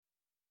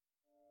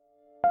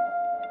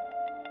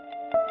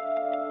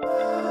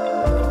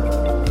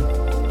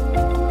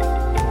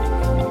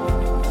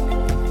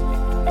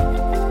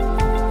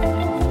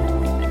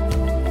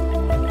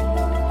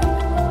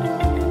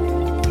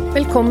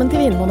Velkommen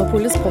til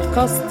Vinmonopolets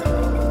podcast.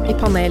 I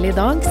panelet I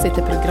dag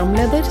sitter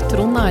programleder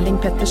Trond Erling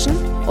Pettersen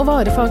og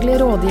varefaglige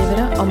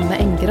rådgivere Anne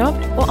Engrav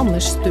og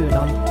Anders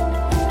Stueland.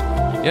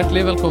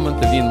 Hjertelig velkommen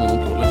til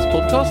Vinmonopolets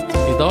podcast.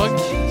 I dag,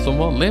 som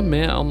vanlig,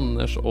 med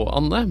Anders og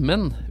Anne,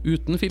 men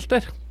uten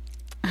filter.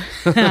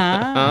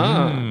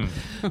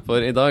 For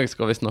I dag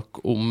skal vi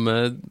snakke om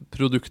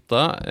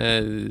produkter,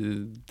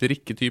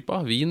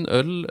 drikketyper, vin,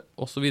 øl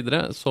og så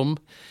videre, som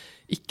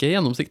ikke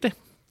gjennomsiktig.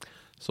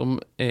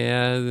 Som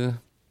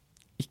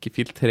ikke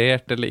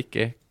filtrert eller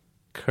ikke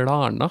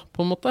klarna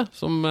på en måte.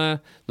 Som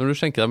når du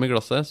skjenker dem I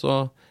glasset,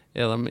 så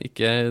de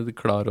ikke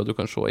klare og du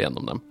kan se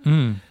gjennom dem.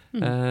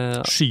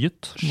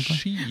 Skyet.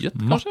 Skyet,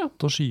 kanskje?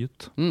 Matt og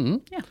skyet.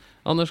 Ja.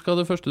 Anders, hva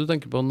det første du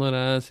tenker på når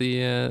jeg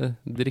sier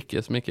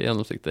drikke som ikke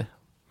gjennomsiktig?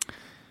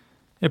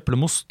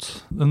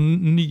 Eplemost.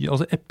 Den nye,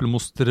 altså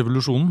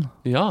eplemostrevolusjonen.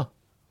 Ja.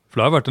 For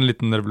det har vært en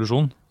liten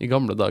revolusjon. I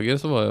gamle dager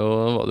så var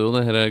det jo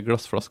den her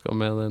glassflaska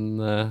med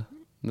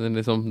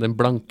den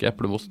blanke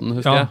eplemosten,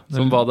 husker jeg,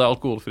 som var det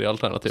alkoholfrie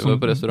alternativet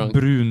på restaurant.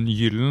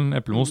 Brungyllen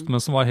eplemost, men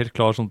som var helt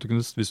klar sånn at du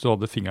kunne, hvis du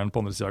hadde fingeren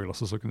på andre siden av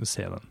glasset, så kunne du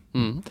se den.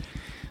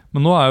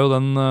 Men nå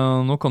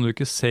nå kan du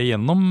ikke se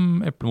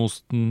gjennom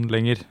eplemosten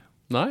lenger.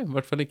 Nei, I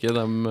hvert fall ikke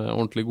de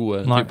ordentlig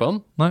gode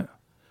typene. Nei,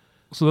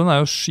 så den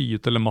jo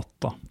skyet eller matt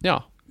da. Ja.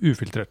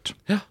 Ufiltrert.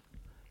 Ja.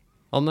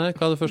 Anne,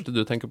 hva det første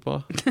du tenker på?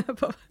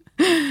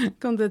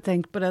 Kan du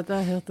tenke på det at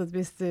jeg har hørt at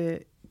hvis du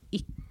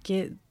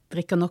ikke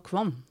drikker nok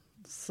vann,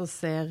 så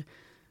ser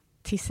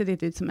tisset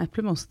ditt ut som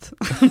eplemost.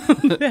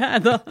 Det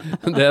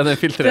den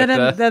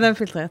filtrerte. Det den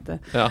filtrerte.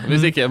 Ja,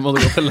 hvis ikke må du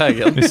gå til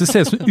legen. Hvis det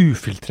ser ut som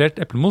ufiltrert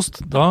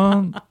eplemost,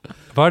 da,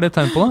 hva det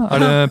tegn på da?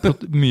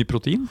 Det mye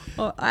protein?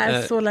 Og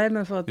jeg så lei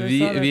meg for at du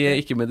sa det. Vi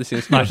ikke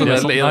medisinsk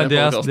personell I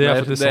denne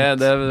podcasten.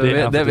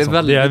 Det vi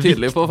veldig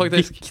tydelige på,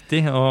 faktisk. Det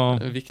viktig å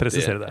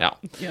presisere det.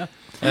 Ja.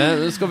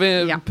 Skal vi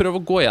prøve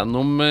å gå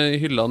gjennom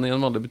hyllene I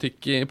en vanlig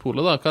butikk I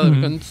Polet da? Hva vi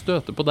kan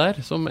støte på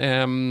der, som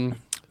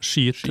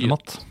skyet eller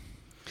matt?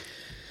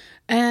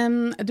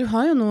 Du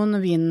har jo noen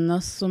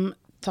viner som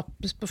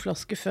tappes på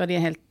flaske før de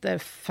helt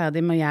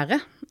ferdig med å gjære.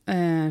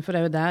 For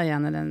det jo der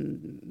gjerne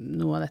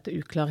noe av dette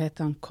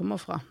uklarheten kommer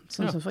fra.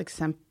 Sånn som for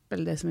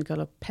eksempel det som vi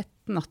kaller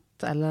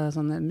petnatt, eller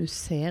sånne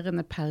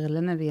muserende,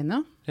 perlende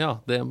viner. Ja,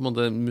 det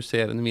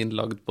muserende vin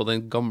lagd på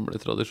den gamle,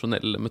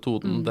 tradisjonelle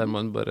metoden, der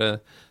man bare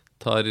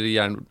tar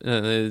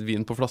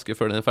vin på flaske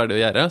før den ferdig å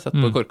gjære,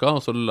 setter på korka,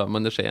 og så lar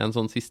man det skje en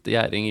sånn siste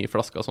gjæring I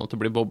flaska, sånn at det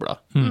blir bobla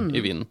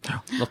I vinen.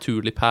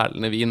 Naturlig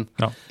perlende vin.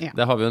 Ja.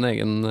 Det har vi jo en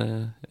egen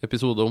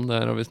episode om,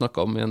 det har vi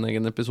snakket om I en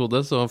egen episode,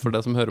 så for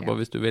det som hører på,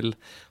 hvis du vil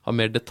ha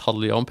mer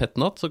detaljer om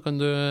petnatt, så kan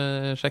du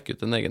sjekke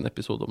ut en egen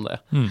episode om det.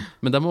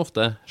 Men de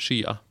ofte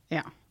skya.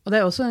 Ja, og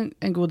det også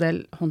en god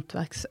del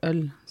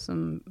håndverksøl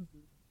som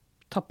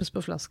tappes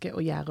på flaske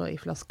og gjærer I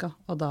flaska,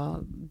 og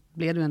da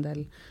blir det jo en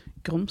del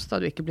grums da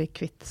du ikke blir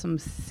kvitt som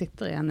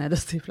sitter igjen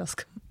nederst I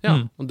flaska. Ja,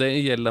 og det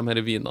gjelder de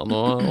her vinene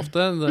nå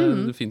ofte.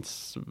 Det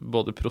finnes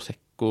både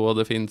Prosecco, og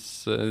det finnes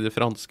de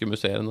franske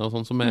museene og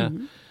sånn som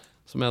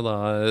da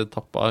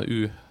tappet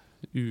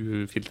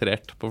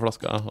ufiltrert på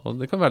flaska, og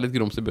det kan være litt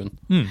grums I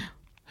bunnen.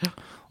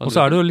 Og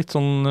så det jo litt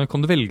sånn, kan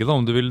du velge da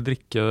om du vil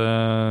drikke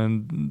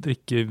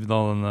da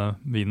denne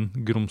vinen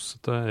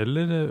grumsete,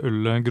 eller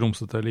ølet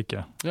grumsete eller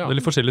ikke. Det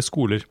litt forskjellige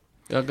skoler.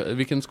 Ja,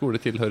 hvilken skole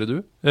tilhører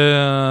du?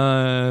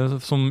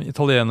 Som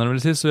italiener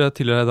vil si, så jeg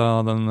tilhører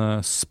da den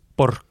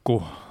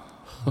Sporco-skolen.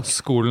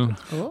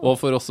 Og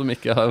for oss som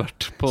ikke har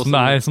vært på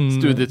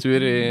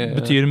studietur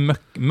betyr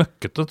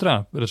møkkete, tror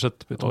jeg, rett og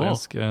slett på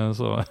italiensk.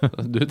 Så.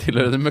 Du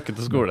tilhører den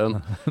møkkete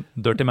skolen.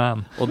 Dirty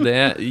man. Og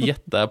det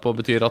gjetter jeg på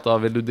betyr at da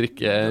vil du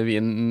drikke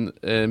vin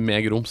med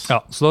grums.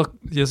 Ja, så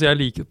jeg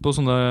liker på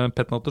sånne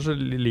petnatter, så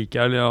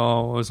liker jeg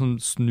å liksom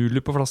snu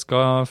litt på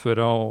flaska før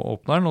jeg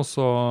åpner den, og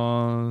så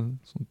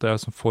sånn at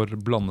jeg får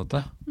blandet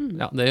det.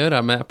 Ja, det gjør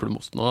jeg med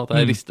eplemost nå, at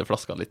jeg rister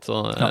flaska litt. Så,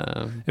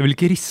 Jeg vil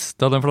ikke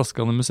riste av den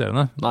flaska av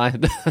museene. Nei,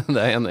 det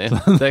jeg enig I.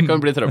 Det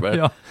kan bli trøbbel.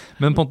 Ja,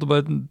 men på en måte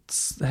bare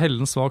helle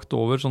den svagt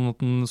over, sånn at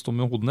den står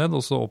med hodet ned,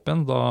 og så opp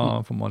igjen,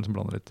 da får man liksom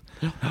blande litt.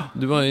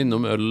 Du var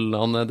innom øl,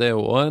 Anne. Det jo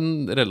også en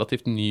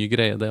relativt ny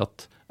greie, det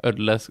at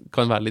ølet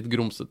kan være litt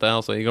grumsete.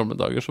 Altså I gamle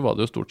dager så var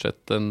det jo stort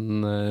sett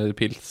en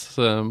pils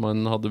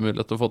man hadde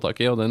mulighet til å få tak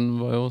I, og den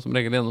var jo som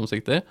regel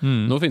gjennomsiktig.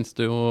 Nå finnes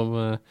det jo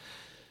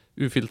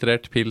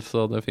ufiltrert pils,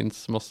 og det finnes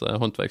masse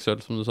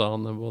håndverksøl, som du sa,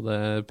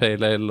 både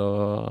pale ale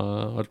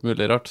og alt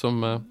mulig rart,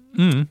 som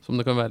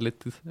det kan være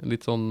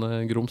litt sånn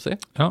grums I.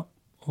 Ja,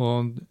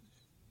 og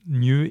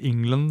New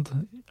England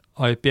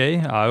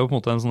IPA jo på en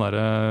måte en sånn der,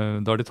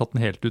 da har de tatt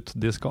den helt ut.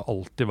 Det skal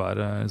alltid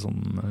være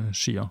sånn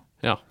skya.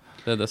 Ja,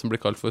 det det som blir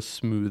kalt for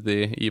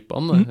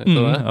smoothie-IPAen.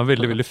 Ja,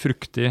 veldig, veldig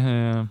fruktig.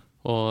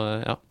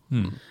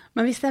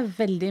 Men hvis det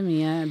veldig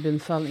mye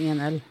bunnfall I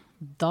en øl,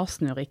 da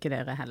snur ikke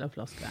dere heller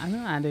flasker,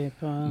 eller det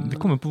på... Det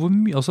kommer på hvor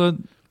mye, altså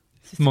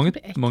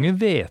mange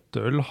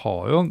hvetøl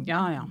har jo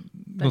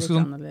ganske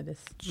sånn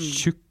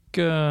tjukk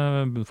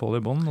bunnfall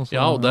i bånd.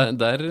 Ja, og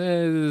der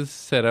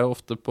ser jeg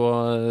ofte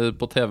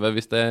på TV,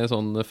 hvis det er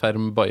sånn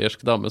ferm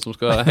bayersk dame som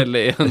skal helle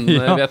i en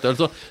hvetøl,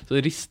 så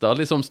rister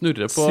liksom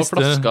snurrer på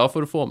flaska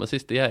for å få med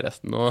siste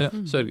gjærresten, og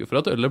sørger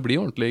for at ølet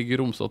blir ordentlig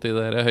grumsete i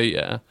det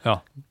høye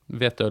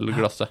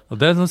hvetølglasset. Og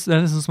det er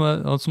liksom som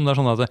det er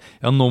sånn at,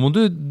 nå må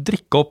du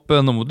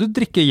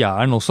drikke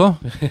jern også.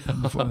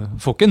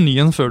 Får ikke en ny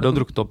en før du har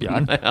drukket opp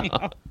jern.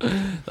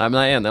 Nei, men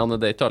jeg er enig, Anne,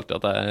 det er ikke alltid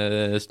at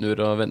jeg snur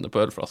og vender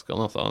på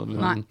ølflaskene, altså.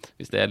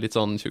 Hvis det er litt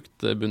sånn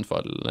tjukt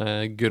bunnfall,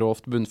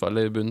 grovt bunnfall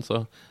i bunn,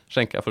 så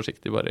skjenker jeg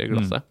forsiktig bare i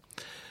glasset.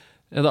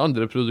 Er det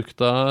andre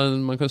produkter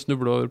man kan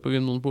snuble over på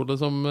Vinmonopolet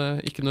som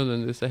ikke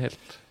nødvendigvis er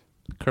helt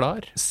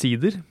klar?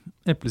 Sider,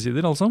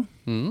 eplesider altså.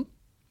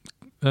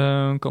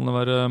 Kan det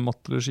være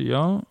matt eller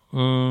skia,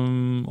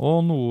 og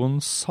noen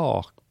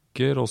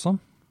saker også.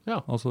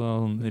 Ja. Altså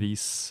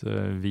ris,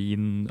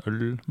 vin,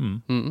 øl.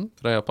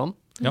 Fra Japan?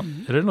 Ja,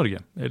 eller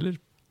Norge, eller...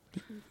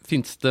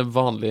 Finnes det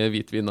vanlige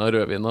hvitviner og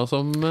rødviner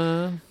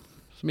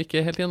som ikke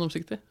er helt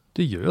gjennomsiktig?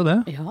 Det gjør jo det.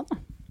 Ja da,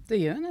 det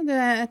gjør det. Det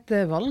er et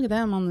valg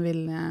der man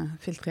vil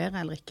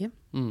filtrere eller ikke.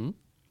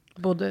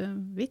 Både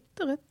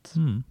hvitt og rødt.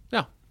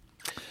 Ja.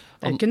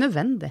 Det er ikke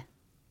nødvendig.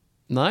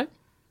 Nei,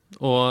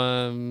 og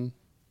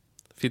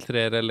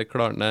filtrere eller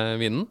klarne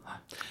vinen.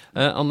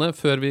 Anne,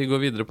 før vi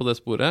går videre på det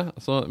sporet,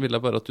 så vil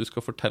jeg bare at du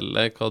skal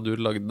fortelle hva du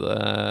lagde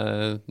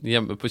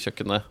hjemme på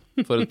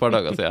kjøkkenet for et par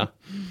dager siden.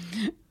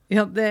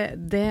 Ja, det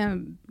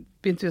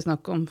begynte vi å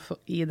snakke om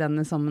i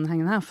denne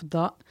sammenhengen her, for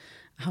da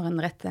har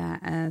en rett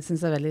jeg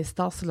synes er veldig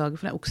stas å lage,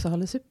 for det er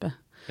oksehalesuppe.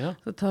 Ja.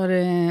 Så tar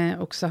de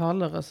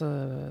oksehaler, og så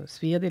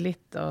svir de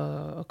litt,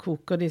 og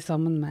koker de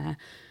sammen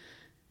med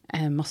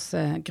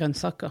masse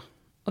grønnsaker.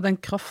 Og den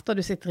kraften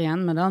du sitter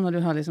igjen med da, når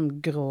du har liksom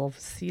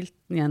grovsilt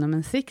den gjennom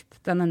en sikt,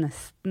 den er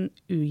nesten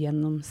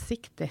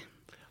ugjennomsiktig.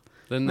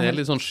 Den er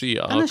litt sånn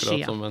skya,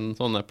 akkurat som en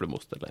sånn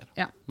eplemost, eller?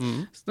 Ja.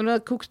 Så når du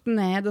har kokt den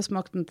ned og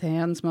smakt den til,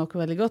 og den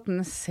smaker veldig godt, men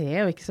den ser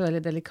jo ikke så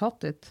veldig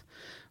delikat ut,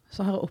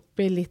 så har jeg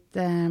oppi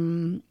litt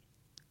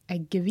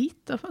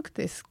eggehviter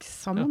faktisk,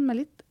 sammen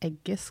med litt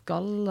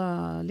eggeskall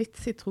og litt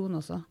sitron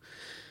også.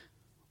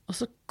 Og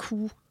så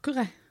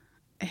koker jeg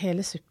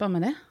hele suppa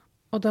med det,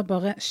 og da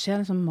bare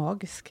skjer det sånn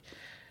magisk.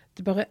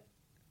 Det bare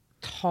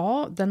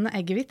tar denne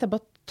eggehviten,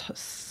 bare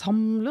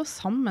samler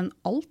sammen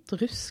alt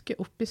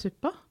rusket oppi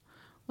suppa,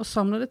 og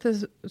samler det til,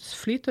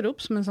 flyter det opp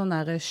som en sånn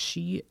der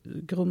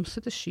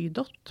grumsete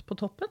skydott på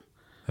toppen.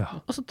 Ja.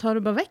 Og så tar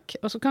du bare vekk,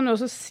 og så kan du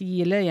også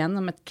sile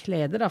gjennom et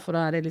klede da, for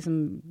da er det liksom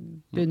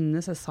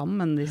bundet seg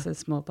sammen, disse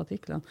små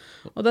partiklene.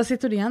 Og da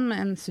sitter du igjen med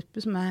en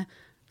suppe som er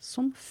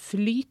som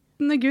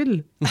flytende gull.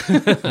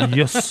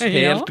 Yes.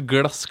 Helt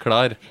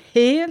glassklar.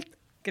 Helt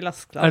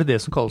glassklar. Er det det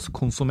som kalles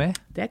konsomé?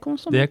 Det er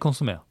konsomé. Det er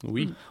konsomé.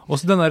 Oui. Og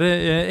så den der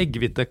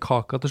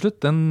eggehvitekaka til slutt,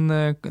 den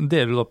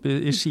deler du opp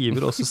i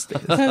skiver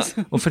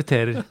og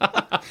friterer.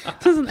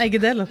 Sånn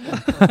eggedeler.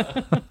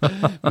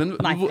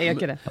 Nei, jeg gjør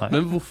ikke det.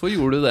 Men hvorfor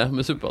gjorde du det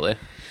med suppa di?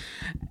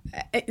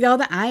 Ja,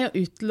 det er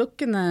jo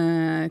utelukkende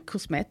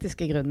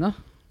kosmetiske grunner.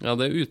 Ja,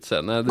 det er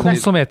utseende.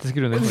 Konsumetiske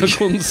grunner.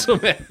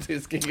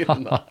 Konsumetiske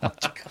grunner.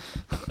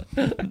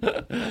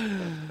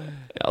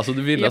 Ja, altså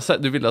du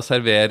ville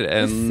servere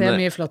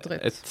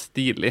et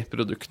stilig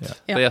produkt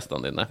til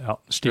gjestene dine. Ja,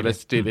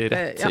 stilig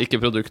rett, ikke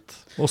produkt.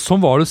 Og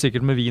sånn var det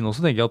sikkert med vin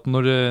også, tenker jeg, at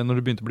når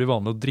det begynte å bli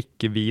vanlig å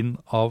drikke vin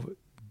av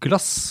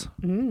glass,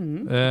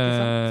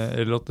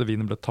 eller at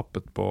vinen ble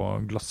tappet på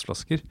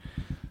glassflasker,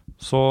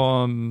 så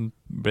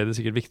ble det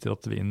sikkert viktig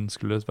at vinen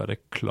skulle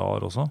være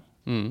klar også.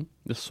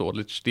 Det så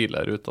litt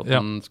stiligere ut at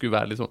den skulle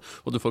være litt sånn,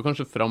 og du får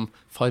kanskje fram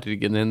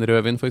fargen i en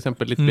rødvin for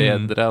eksempel litt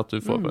bedre, at du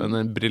får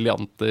en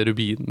briljante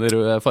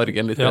rubinrød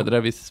fargen litt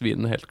bedre hvis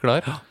vinen er helt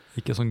klar. Ja,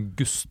 ikke sånn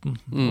gusten.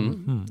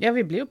 Ja,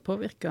 vi blir jo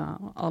påvirket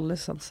av alle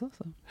sanser.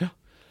 Så. Ja.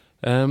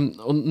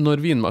 Og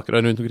når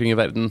vinmakere rundt omkring i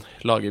verden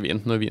lager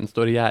vin, når vinen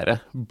står i gjære,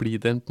 blir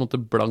den på en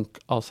måte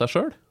blank av seg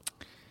selv?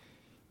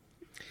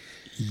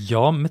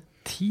 Ja, med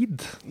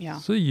tid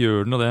så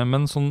gjør den det,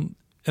 men sånn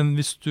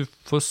hvis du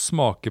får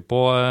smake på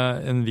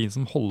en vin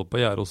som holder på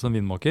å gjære hos en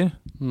vinmaker,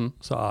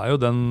 så er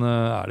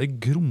det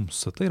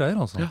grumsete greier,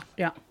 altså.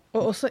 Ja,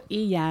 og også i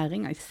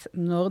gjæring,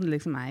 når det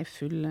liksom er i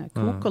full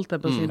kokholt,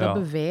 da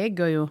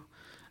beveger jo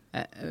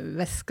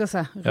væsker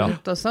seg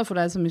rundt også, for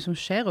det er så mye som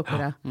skjer oppi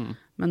det.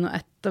 Men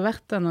etter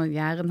hvert, når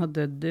gjæren har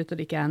dødd ut, og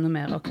det ikke er noe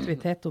mer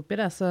aktivitet oppi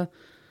det,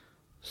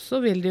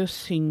 så vil det jo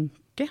synke.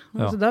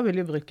 Altså, da vil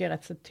du bruke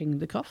rett og slett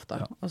tyngdekraft,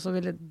 og så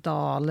vil det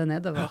dale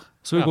nedover.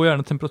 Så vil gå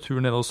gjerne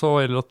temperaturen ned også,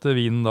 eller at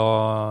vinen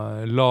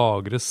da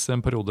lagres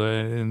en periode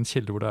i en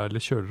kjelde hvor det er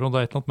litt kjølere, og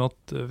det er et eller annet med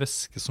at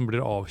væske som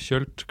blir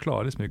avkjølt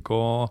klarer liksom ikke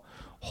å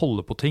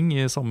holde på ting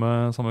i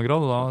samme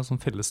grad, og da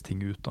sånn felles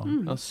ting ut. Da.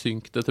 Ja,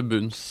 synk det til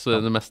bunns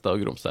det meste av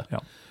grumset.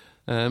 Ja.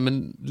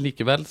 Men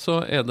likevel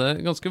så er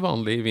det ganske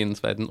vanlig i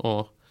vinens verden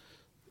å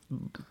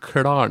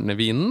klarne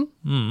vinen,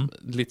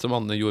 litt som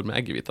Anne gjorde med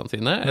eggehvitene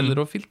sine, eller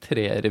å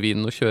filtrere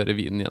vinen og kjøre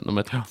vinen gjennom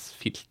et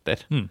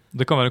filter.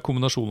 Det kan være en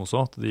kombinasjon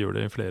også, at de gjør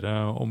det i flere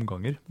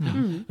omganger.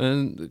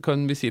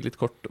 Kan vi si litt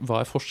kort,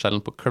 hva er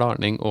forskjellen på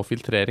klarning og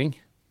filtrering?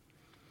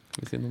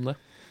 Skal vi si noe om det?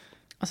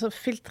 Altså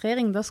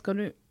filtrering, da skal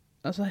du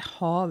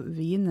ha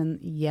vinen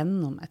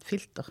gjennom et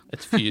filter.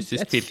 Et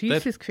fysisk filter?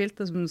 Et fysisk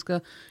filter som du skal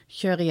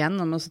kjøre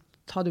gjennom, og så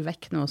tar du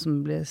vekk noe som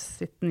blir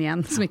sittende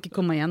igjen, som ikke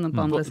kommer gjennom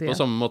på andre siden.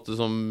 På samme måte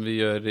som vi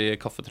gjør i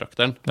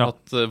kaffetrakteren,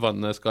 at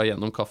vannet skal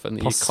gjennom kaffen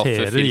i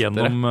kaffefilteret. Passerer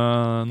gjennom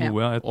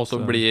noe. Og så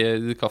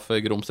blir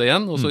kaffegrumset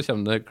igjen, og så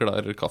kommer det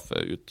klar kaffe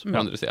ut på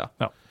andre siden.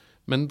 Ja.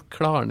 Men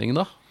klarning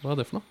da, hva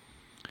det for noe?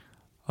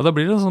 Ja, da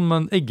blir det sånn,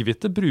 men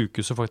eggehvite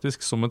brukes jo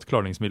faktisk som et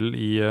klarningsmiddel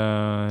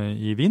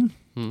i vin.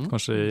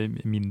 Kanskje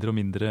i mindre og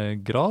mindre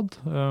grad.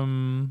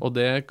 Og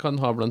det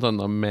kan ha blant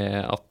annet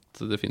med at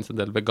det finnes en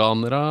del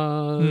veganere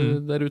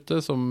der ute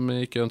som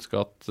ikke ønsker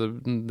at det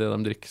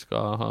de drikker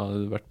skal ha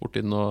vært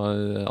borti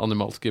noen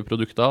animalske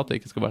produkter, at det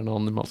ikke skal være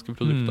noen animalske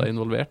produkter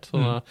involvert. Så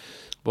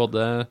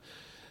både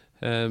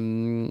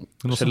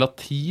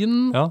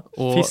gelatin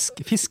og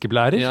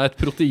fiskeblærer. Ja, et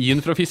protein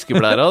fra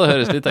fiskeblæra, det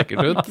høres litt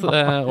ekkelt ut.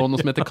 Og noe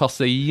som heter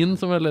kasein,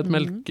 som er et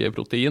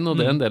melkeprotein, og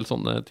det er en del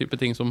sånne type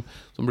ting som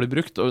blir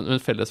brukt.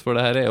 Og felles for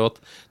det her er jo at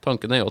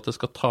tanken er jo at det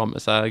skal ta med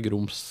seg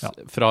grums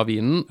fra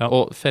vinen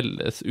og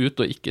felles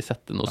ut, og ikke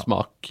sette noe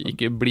smak,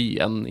 ikke bli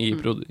igjen i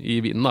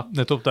vinen da.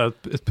 Nettopp, det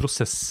er et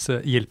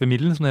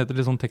prosesshjelpemiddel, som det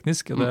heter litt sånn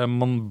teknisk.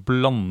 Man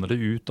blander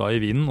det ut da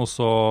i vinen, og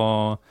så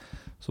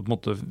på en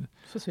måte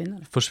forsvinner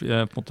det. På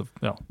en måte,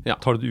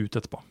 tar det ut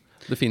etterpå.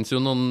 Det finnes jo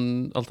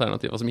noen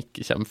alternativer som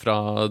ikke kommer fra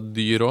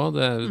dyr også.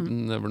 Det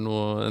er vel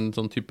en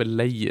sånn type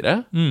leire,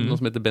 noe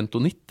som heter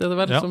bentonitt, er det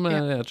vel, som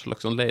er et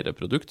slags sånn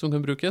leireprodukt som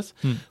kan brukes.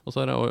 Og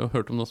så har jeg også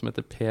hørt om noe som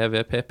heter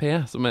PVPP,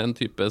 som er en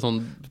type sånn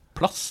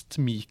plast,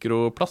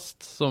 mikroplast,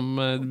 som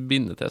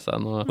binder til seg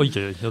noe.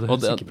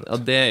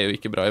 Det er jo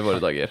ikke bra i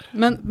våre dager.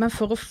 Men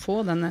for å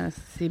få denne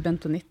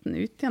bentonitten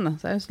ut igjen,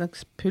 så er det en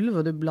slags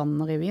pulver du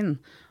blander i vinen.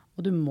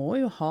 Og du må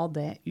jo ha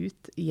det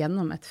ut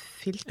gjennom et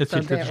filter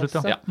til slutt,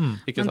 også.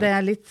 Men det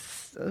er litt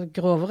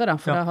grovere da,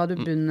 for da har du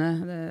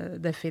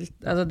bundet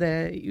det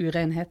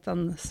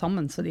urenhetene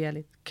sammen, så de er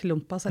litt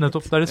klumpa seg litt.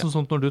 Nettopp, det er litt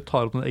sånn når du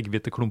tar opp den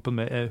eggehviteklumpen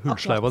med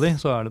hullsleiva di,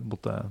 så er det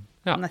borte.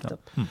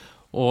 Nettopp.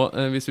 Og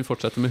hvis vi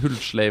fortsetter med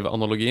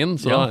hullsleiv-analogien,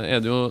 så er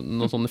det jo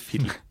noen sånne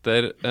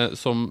filter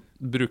som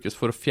brukes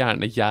for å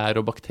fjerne gjær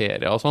og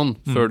bakterier og sånn,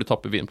 før du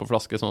tapper vin på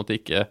flaske, sånn at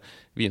ikke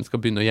vin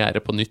skal begynne å gjære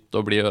på nytt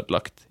og bli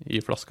ødelagt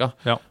i flaska.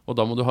 Og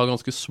da må du ha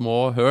ganske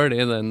små høl i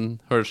den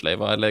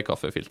hullsleiva eller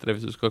kaffefilteret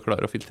hvis du skal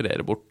klare å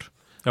filtrere bort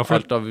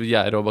alt av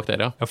gjær og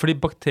bakterier. Ja,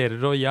 fordi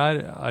bakterier og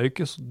gjær er jo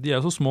ikke, de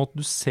er så små at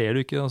du ser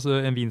det ikke.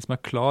 Altså, en vin som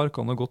er klar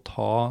kan jo godt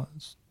ha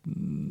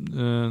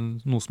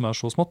noe som er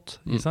så smått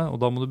i seg,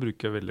 og da må du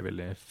bruke veldig,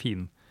 veldig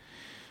fin,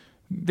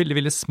 veldig,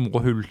 veldig små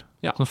hull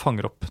som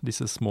fanger opp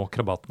disse små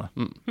krabatene.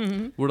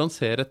 Hvordan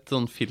ser et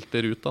sånn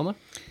filter ut, Anne?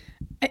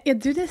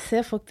 Det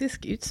ser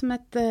faktisk ut som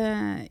et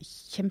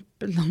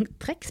kjempelangt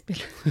trekkspill.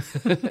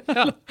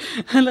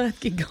 Eller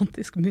et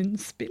gigantisk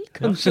munnspill,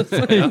 kanskje.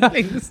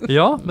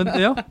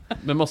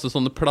 Med masse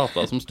sånne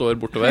plater som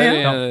står bortover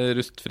i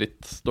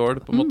rustfritt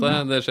stål, på en måte.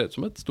 Det ser ut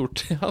som et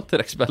stort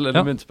trekkspill eller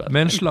munnspill.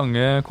 Med en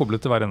slange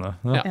koblet til hver ende.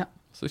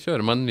 Så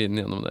kjører man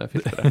vin gjennom det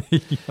filteret.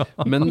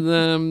 Men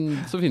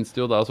så finnes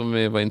det jo da, som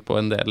vi var inne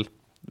på, en del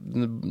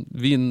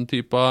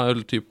vintyper,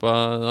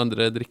 øltyper,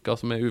 andre drikker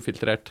som er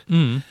ufiltrert.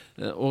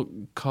 Og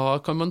hva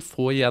kan man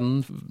få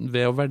igjen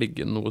ved å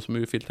velge noe som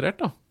er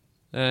ufiltrert da?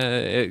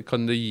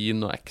 Kan det gi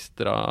noe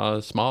ekstra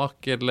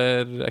smak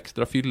eller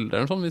ekstra fylle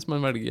eller sånn, hvis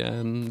man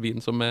velger en vin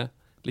som er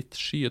litt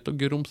skyet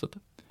og grumsete?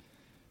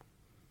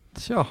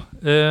 Tja,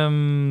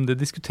 det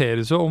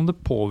diskuteres jo om det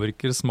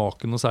påvirker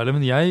smaken noe særlig,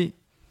 men jeg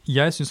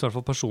synes i hvert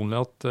fall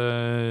personlig at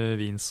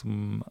vin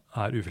som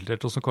er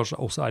ufiltrert, og som kanskje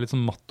også er litt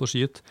sånn matt og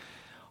skyet,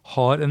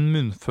 har en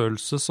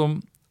munnfølelse som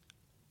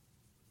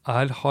det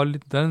er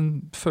en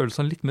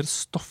følelse av litt mer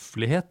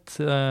stofflighet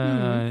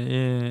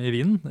i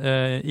vinen.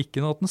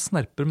 Ikke noe at den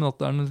snerper, men at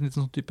det er en litt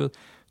sånn type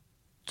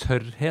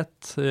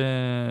tørrhet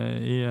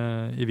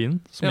i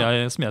vinen, som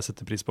jeg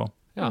setter pris på.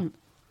 Ja,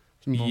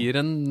 som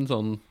gir en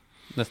sånn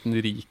nesten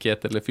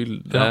rikhet eller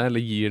fylde,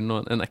 eller gir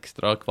en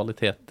ekstra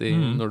kvalitet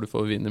når du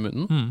får vin i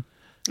munnen.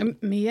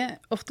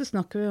 Ofte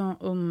snakker vi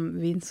om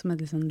vin som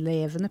et liksom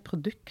levende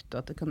produkt,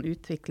 og at det kan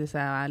utvikle seg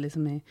og er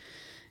liksom i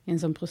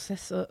en sånn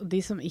prosess. Og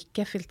de som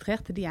ikke er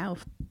filtrerte, de er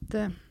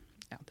ofte,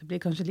 det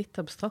blir kanskje litt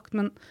abstrakt,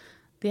 men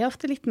de er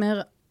ofte litt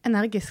mer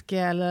energiske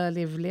eller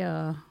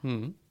livlige.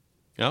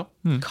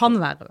 Kan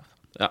være det.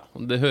 Ja,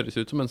 det høres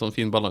ut som en sånn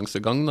fin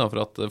balansegang da,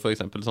 for at for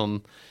eksempel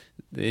sånn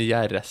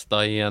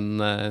gjærrester i en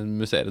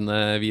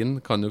musserende vin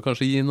kan jo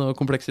kanskje gi noe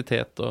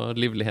kompleksitet og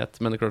livlighet,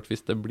 men det er klart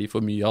hvis det blir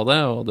for mye av det,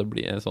 og det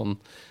blir en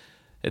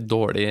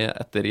dårlig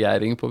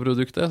ettergjæring på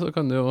produktet, så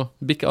kan det jo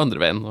bikke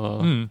andre veien.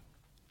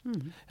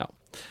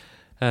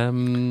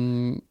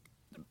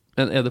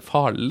 Men er det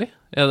farlig?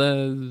 Er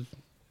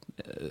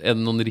det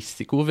noen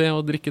risiko ved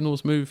å drikke noe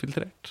som er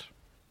ufiltrert?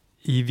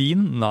 I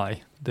vin? Nei.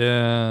 Det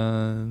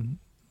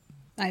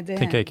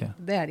tenker jeg ikke.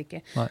 Det er det ikke.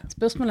 Nei.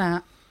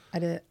 Spørsmålet er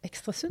det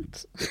ekstra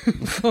sunt?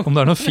 Om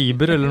det er noen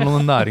fiber eller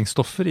noen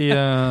næringsstoffer i...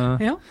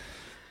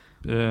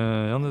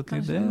 Ja, det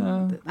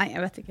Nei,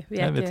 jeg vet ikke.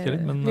 Jeg vet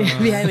ikke, men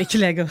vi er jo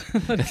ikke leger.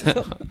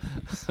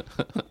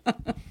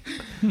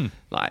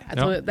 Nei,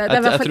 jeg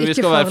tror vi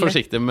skal være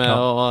forsiktige med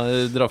å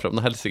dra frem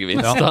noen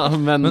helsegevinst da,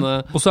 men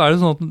og så det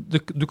sånn at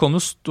du kan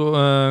jo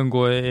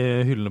gå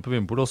i hyllene på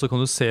vinpolet, og så kan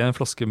du se en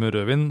flaske med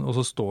rødvin, og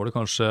så står det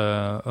kanskje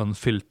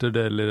unfiltered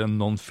eller en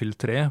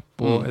non-filtré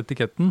på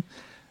etiketten,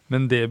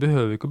 men det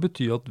behøver ikke å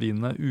bety at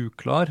vinen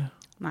uklar.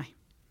 Nei.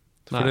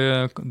 For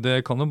det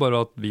kan jo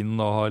bare at vinen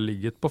da har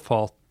ligget på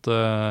fat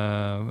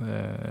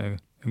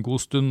en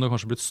god stund og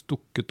kanskje blitt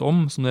stukket om,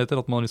 som det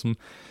heter, at man liksom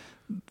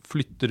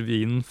flytter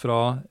vinen fra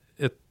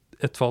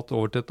et fat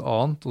over til et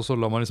annet, og så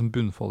lar man liksom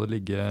bunnfallet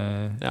ligge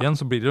igjen,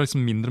 så blir det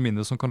liksom mindre og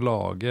mindre som kan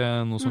lage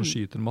noe som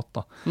skyter matt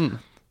da.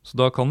 Så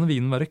da kan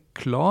vinen være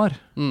klar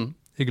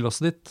i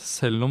glasset ditt,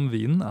 selv om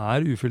vinen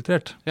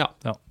ufiltrert. Ja.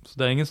 Så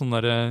det ingen sånn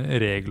der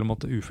regel om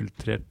at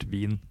ufiltrert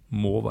vin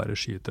må være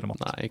skyter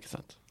matt. Nei, ikke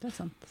sant. Det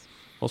sant.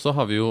 Og så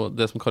har vi jo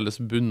det som kalles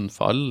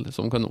bunnfall,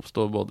 som kan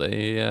oppstå både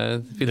i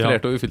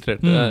filtrerte og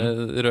ufiltrerte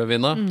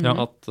rødviner.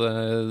 At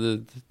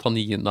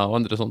tanniner og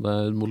andre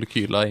sånne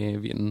molekyler i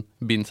vinen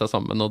binder seg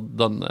sammen og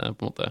danner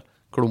på en måte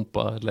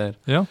klumper eller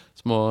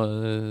små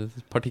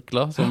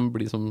partikler som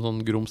blir som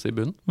sånn grums i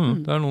bunnen.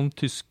 Det noen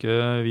tyske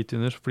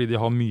hvitviner fordi de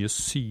har mye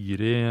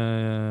syre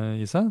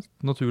i seg,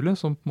 naturlig,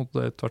 som på en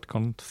måte etter hvert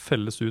kan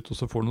felles ut, og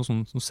så får du noe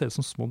sånn, som ser ut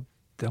som små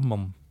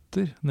diamanter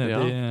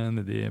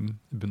nedi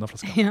bunnen av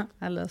flaska. Ja,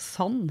 eller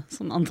sand,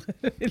 som andre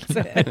vil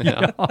se.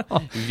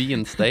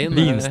 Vinstein.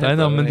 Vinstein,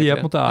 men de på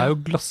en måte jo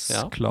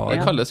glassklare.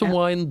 Det kalles som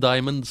wine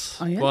diamonds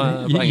på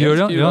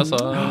engelsk i USA.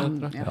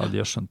 Ja,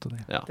 de har skjønt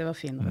det. Det var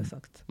finere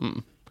sagt.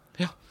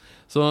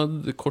 Så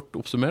kort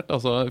oppsummert,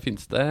 altså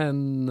finnes det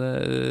en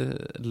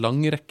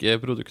lang rekke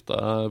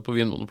produkter på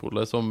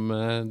Vinmonopolet som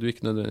du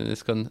ikke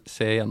nødvendigvis kan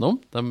se gjennom.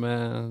 De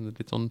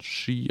litt sånn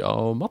skyer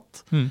og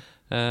matt.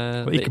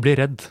 Og ikke bli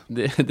redd.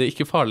 Det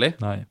ikke farlig.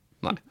 Nei.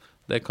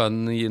 Det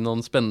kan gi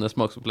noen spennende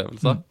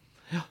smaksopplevelser.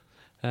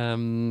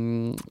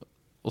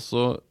 Og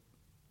så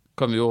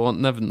kan vi jo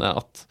nevne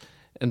at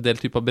en del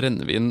typer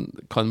brennevin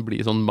kan bli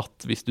sånn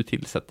matt hvis du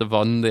tilsetter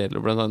vann. Det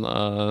gjelder blant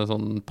annet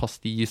sånn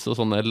pastis og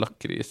sånne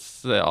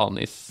lakris,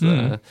 anis,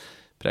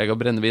 preg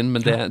av brennevin, men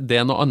det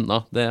noe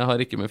annet. Det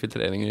har ikke med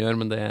filtrering å gjøre,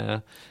 men det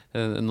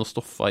noen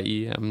stoffer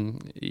i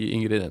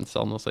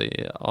ingrediensene, altså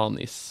i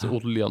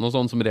anisoljene og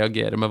sånn, som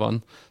reagerer med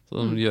vann,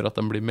 som gjør at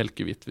de blir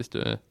melkevitt hvis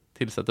du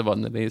tilsetter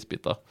vann eller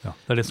isbiter. Ja,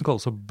 det det som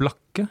kalles å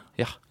blakke.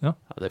 Ja,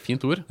 det et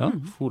fint ord.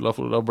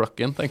 Fola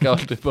blakken, tenker jeg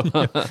alltid på.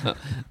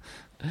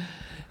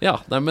 Ja,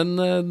 men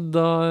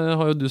da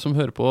har jo du som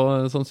hører på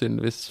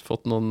sannsynligvis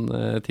fått noen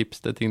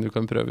tips til ting du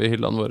kan prøve i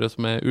hyllene våre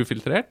som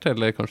ufiltrert,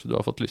 eller kanskje du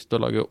har fått lyst til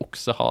å lage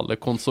oksehale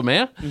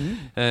konsomé.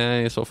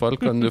 I så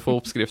fall kan du få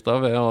oppskrifter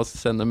ved å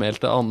sende mail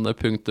til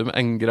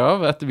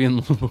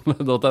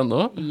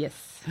anne.puntum.engrav@vinmonopolet.no.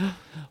 Yes.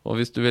 Og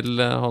hvis du vil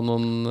ha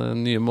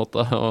noen nye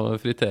måter å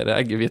fritere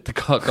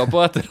eggehvitekaker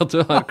på etter at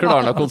du har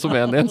klarnet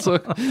konsoméen din, så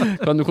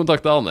kan du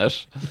kontakte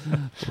Anders.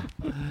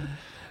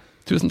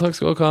 Tusen takk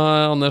skal dere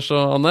ha, Anders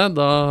og Anne.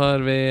 Da har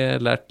vi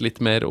lært litt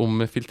mer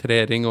om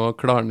filtrering og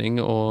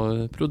klarning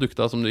og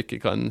produkter som du ikke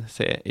kan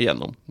se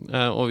igjennom.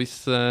 Og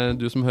hvis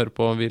du som hører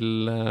på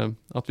vil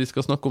at vi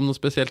skal snakke om noe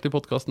spesielt i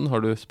podcasten, har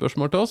du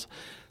spørsmål til oss,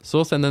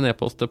 så send en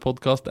e-post til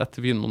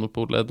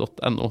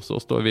podcast@vinmonopolet.no, så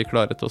står vi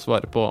klare til å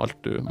svare på alt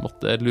du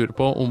måtte lure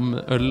på om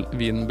øl,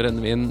 vin,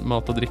 brennevin,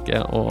 mat og drikke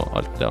og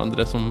alt det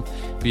andre som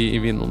vi i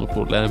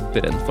Vinmonopolet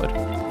brenner for.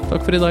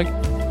 Takk for i dag.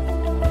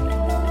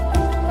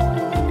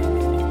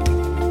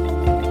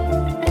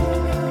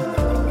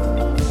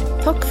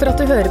 Takk for at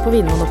du hører på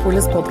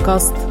Vinmonopolets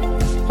podcast.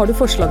 Har du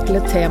forslag til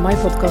et tema i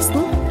podcasten?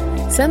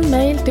 Send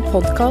mail til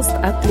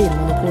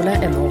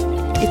podcast@vinmonopolet.no.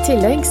 I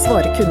tillegg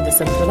svarer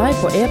kundesenteret deg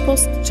på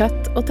e-post, chat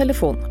og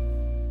telefon.